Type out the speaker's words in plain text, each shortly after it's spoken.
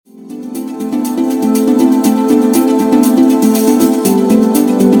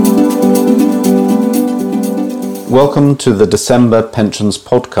Welcome to the December Pensions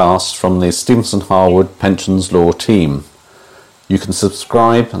podcast from the Stevenson Harwood Pensions Law team. You can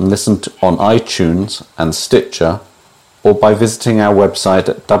subscribe and listen on iTunes and Stitcher, or by visiting our website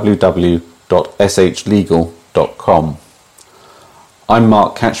at www.shlegal.com. I'm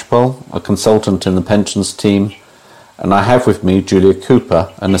Mark Catchpole, a consultant in the pensions team, and I have with me Julia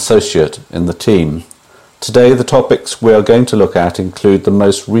Cooper, an associate in the team. Today the topics we are going to look at include the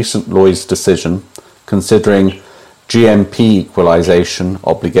most recent Lloyds decision considering GMP equalisation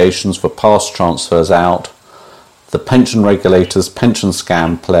obligations for past transfers out, the pension regulator's pension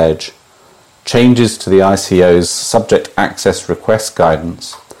scam pledge, changes to the ICO's subject access request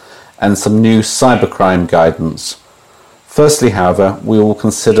guidance, and some new cybercrime guidance. Firstly, however, we will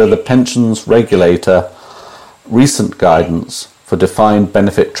consider the pensions regulator recent guidance for defined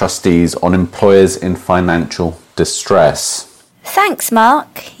benefit trustees on employers in financial distress. Thanks,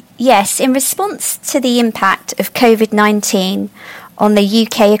 Mark. Yes, in response to the impact of COVID-19 on the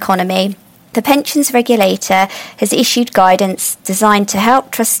UK economy, the pensions regulator has issued guidance designed to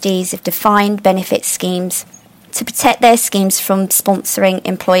help trustees of defined benefit schemes to protect their schemes from sponsoring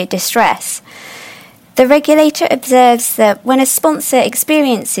employer distress. The regulator observes that when a sponsor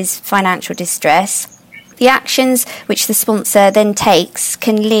experiences financial distress, the actions which the sponsor then takes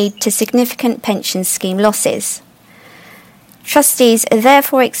can lead to significant pension scheme losses. Trustees are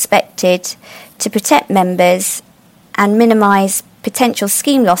therefore expected to protect members and minimise potential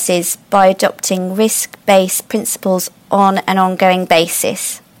scheme losses by adopting risk-based principles on an ongoing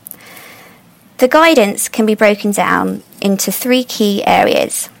basis. The guidance can be broken down into three key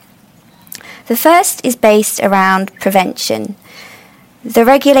areas. The first is based around prevention. The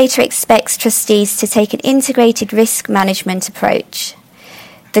regulator expects trustees to take an integrated risk management approach.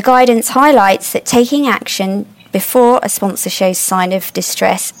 The guidance highlights that taking action before a sponsor shows sign of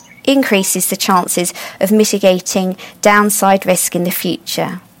distress increases the chances of mitigating downside risk in the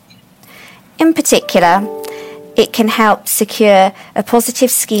future. In particular, it can help secure a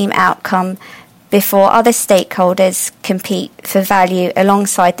positive scheme outcome before other stakeholders compete for value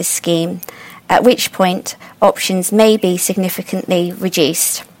alongside the scheme, at which point options may be significantly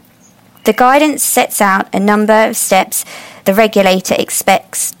reduced. The guidance sets out a number of steps the regulator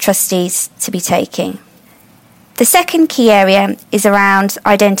expects trustees to be taking. The second key area is around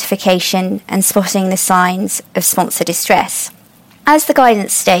identification and spotting the signs of sponsor distress. As the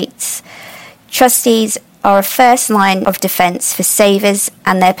guidance states, trustees are a first line of defence for savers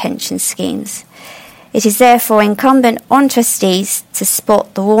and their pension schemes. It is therefore incumbent on trustees to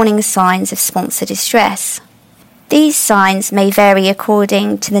spot the warning signs of sponsor distress. These signs may vary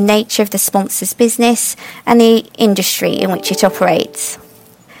according to the nature of the sponsor's business and the industry in which it operates.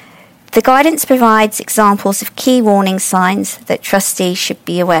 The guidance provides examples of key warning signs that trustees should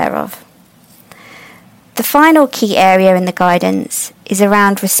be aware of. The final key area in the guidance is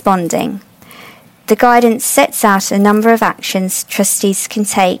around responding. The guidance sets out a number of actions trustees can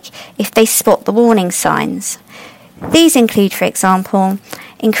take if they spot the warning signs. These include, for example,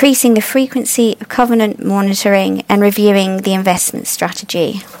 increasing the frequency of covenant monitoring and reviewing the investment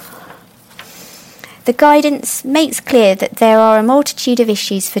strategy. The guidance makes clear that there are a multitude of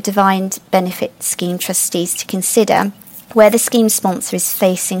issues for defined benefit scheme trustees to consider where the scheme sponsor is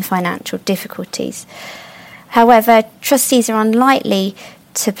facing financial difficulties. However, trustees are unlikely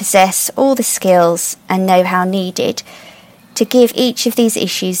to possess all the skills and know-how needed to give each of these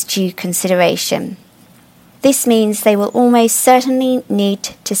issues due consideration. This means they will almost certainly need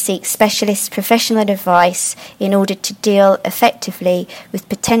to seek specialist professional advice in order to deal effectively with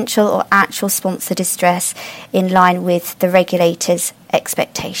potential or actual sponsor distress in line with the regulator's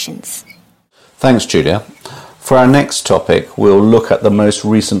expectations. Thanks, Julia. For our next topic, we'll look at the most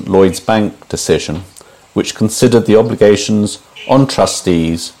recent Lloyds Bank decision, which considered the obligations on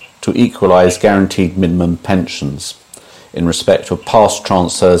trustees to equalise guaranteed minimum pensions in respect of past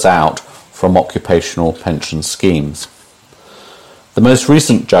transfers out from occupational pension schemes. The most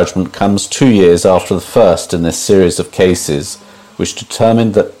recent judgment comes 2 years after the first in this series of cases, which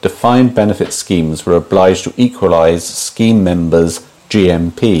determined that defined benefit schemes were obliged to equalise scheme members'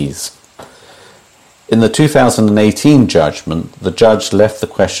 GMPs. In the 2018 judgment, the judge left the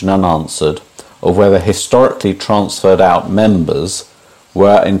question unanswered of whether historically transferred out members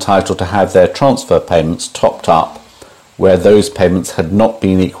were entitled to have their transfer payments topped up where those payments had not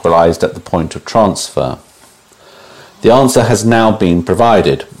been equalised at the point of transfer. The answer has now been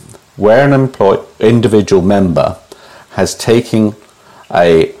provided. Where an individual member has taken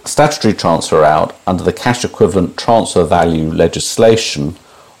a statutory transfer out under the cash equivalent transfer value legislation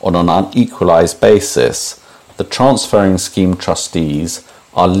on an unequalised basis, the transferring scheme trustees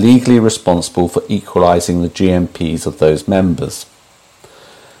are legally responsible for equalising the GMPs of those members.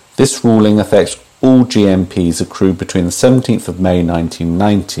 This ruling affects all GMPs accrued between the 17th of May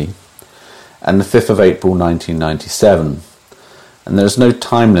 1990 and the 5th of April 1997, and there is no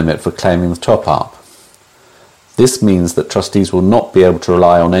time limit for claiming the top-up. This means that trustees will not be able to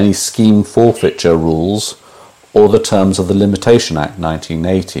rely on any scheme forfeiture rules or the terms of the Limitation Act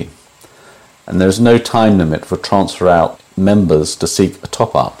 1980, and there is no time limit for transfer out members to seek a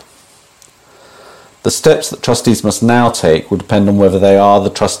top-up. The steps that trustees must now take will depend on whether they are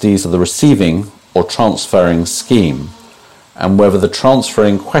the trustees of the receiving or transferring scheme, and whether the transfer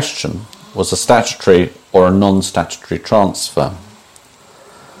in question was a statutory or a non-statutory transfer.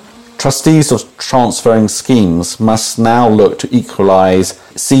 Trustees of transferring schemes must now look to equalise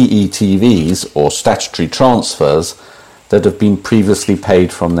CETVs or statutory transfers that have been previously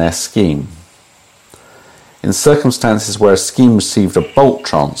paid from their scheme. In circumstances where a scheme received a bulk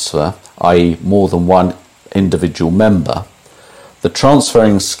transfer, i.e. more than one individual member, the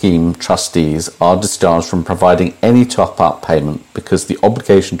transferring scheme trustees are discharged from providing any top-up payment because the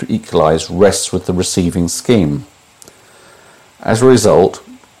obligation to equalise rests with the receiving scheme. As a result,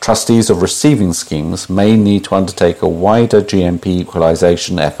 trustees of receiving schemes may need to undertake a wider GMP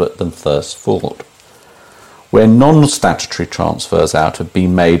equalisation effort than first thought. Where non-statutory transfers out have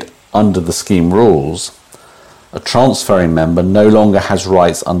been made under the scheme rules, a transferring member no longer has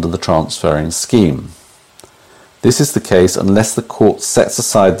rights under the transferring scheme. This is the case unless the court sets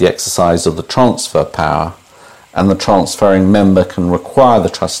aside the exercise of the transfer power and the transferring member can require the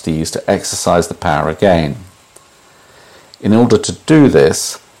trustees to exercise the power again. In order to do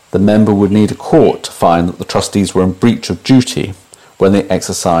this, the member would need a court to find that the trustees were in breach of duty when they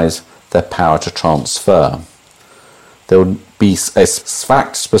exercise their power to transfer. There would be a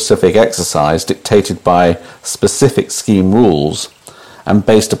fact-specific exercise dictated by specific scheme rules and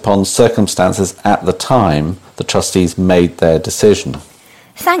based upon circumstances at the time the trustees made their decision.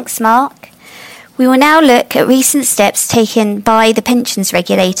 Thanks, Mark. We will now look at recent steps taken by the pensions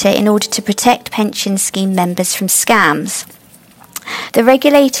regulator in order to protect pension scheme members from scams. The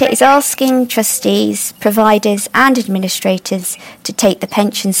regulator is asking trustees, providers and administrators to take the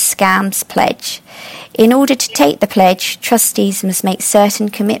Pension Scams Pledge. In order to take the pledge, trustees must make certain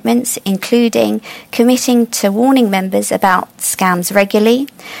commitments, including committing to warning members about scams regularly,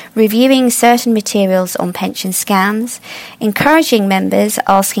 reviewing certain materials on pension scams, encouraging members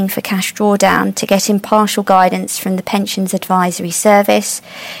asking for cash drawdown to get impartial guidance from the Pensions Advisory Service,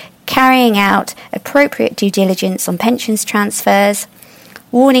 carrying out appropriate due diligence on pensions transfers,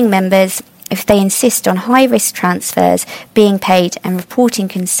 warning members if they insist on high-risk transfers being paid and reporting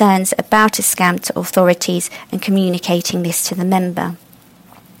concerns about a scam to authorities and communicating this to the member.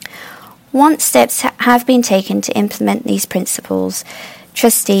 Once steps have been taken to implement these principles,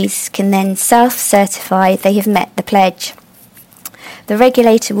 trustees can then self-certify they have met the pledge. The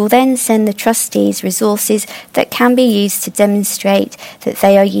regulator will then send the trustees resources that can be used to demonstrate that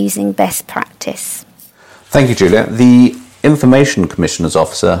they are using best practice. Thank you, Julia. The Information Commissioner's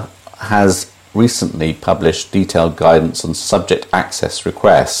Officer has recently published detailed guidance on subject access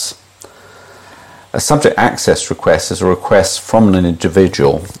requests. A subject access request is a request from an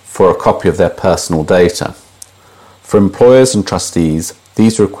individual for a copy of their personal data. For employers and trustees,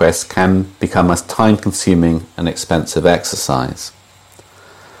 these requests can become a time-consuming and expensive exercise.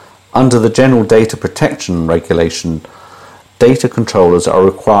 Under the General Data Protection Regulation, data controllers are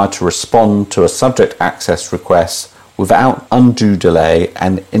required to respond to a subject access request without undue delay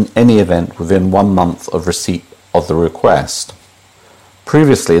and in any event within 1 month of receipt of the request.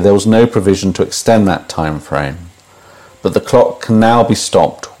 Previously, there was no provision to extend that time frame, but the clock can now be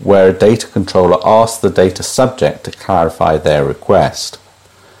stopped where a data controller asks the data subject to clarify their request.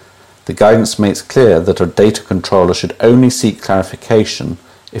 The guidance makes clear that a data controller should only seek clarification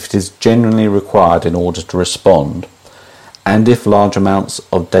if it is genuinely required in order to respond, and if large amounts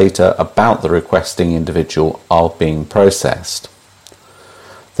of data about the requesting individual are being processed.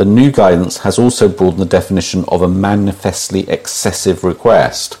 The new guidance has also broadened the definition of a manifestly excessive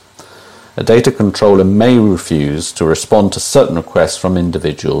request. A data controller may refuse to respond to certain requests from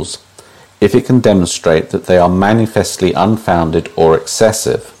individuals if it can demonstrate that they are manifestly unfounded or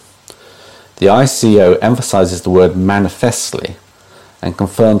excessive. The ICO emphasises the word manifestly and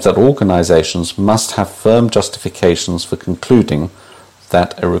confirms that organisations must have firm justifications for concluding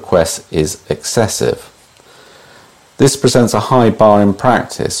that a request is excessive. This presents a high bar in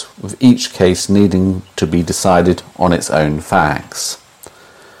practice, with each case needing to be decided on its own facts.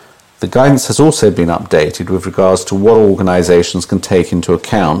 The guidance has also been updated with regards to what organisations can take into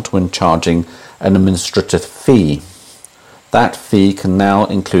account when charging an administrative fee. That fee can now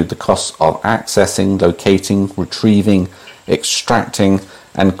include the costs of accessing, locating, retrieving, extracting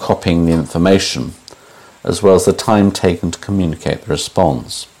and copying the information, as well as the time taken to communicate the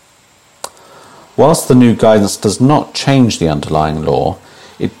response. Whilst the new guidance does not change the underlying law,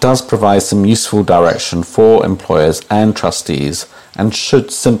 it does provide some useful direction for employers and trustees and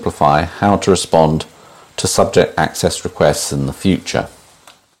should simplify how to respond to subject access requests in the future.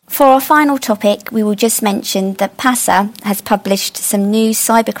 For our final topic, we will just mention that PASA has published some new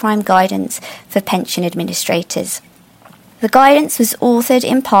cybercrime guidance for pension administrators. The guidance was authored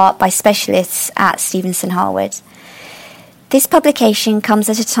in part by specialists at Stephenson Harwood. This publication comes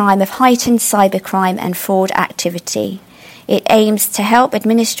at a time of heightened cybercrime and fraud activity. It aims to help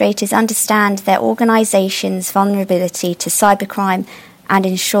administrators understand their organisation's vulnerability to cybercrime and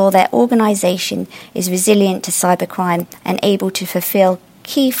ensure their organisation is resilient to cybercrime and able to fulfil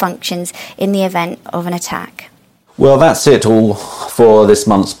key functions in the event of an attack. Well, that's it all for this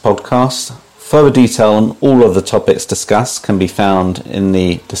month's podcast. Further detail on all of the topics discussed can be found in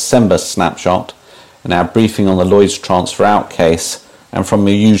the December snapshot, in our briefing on the Lloyds Transfer Out case, and from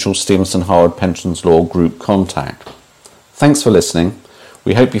your usual Stephenson Harwood Pensions Law group contact. Thanks for listening.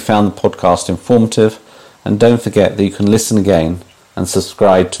 We hope you found the podcast informative, and don't forget that you can listen again and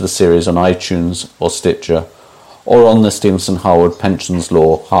subscribe to the series on iTunes or Stitcher, or on the Stephenson Harwood Pensions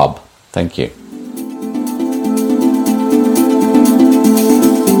Law Hub. Thank you.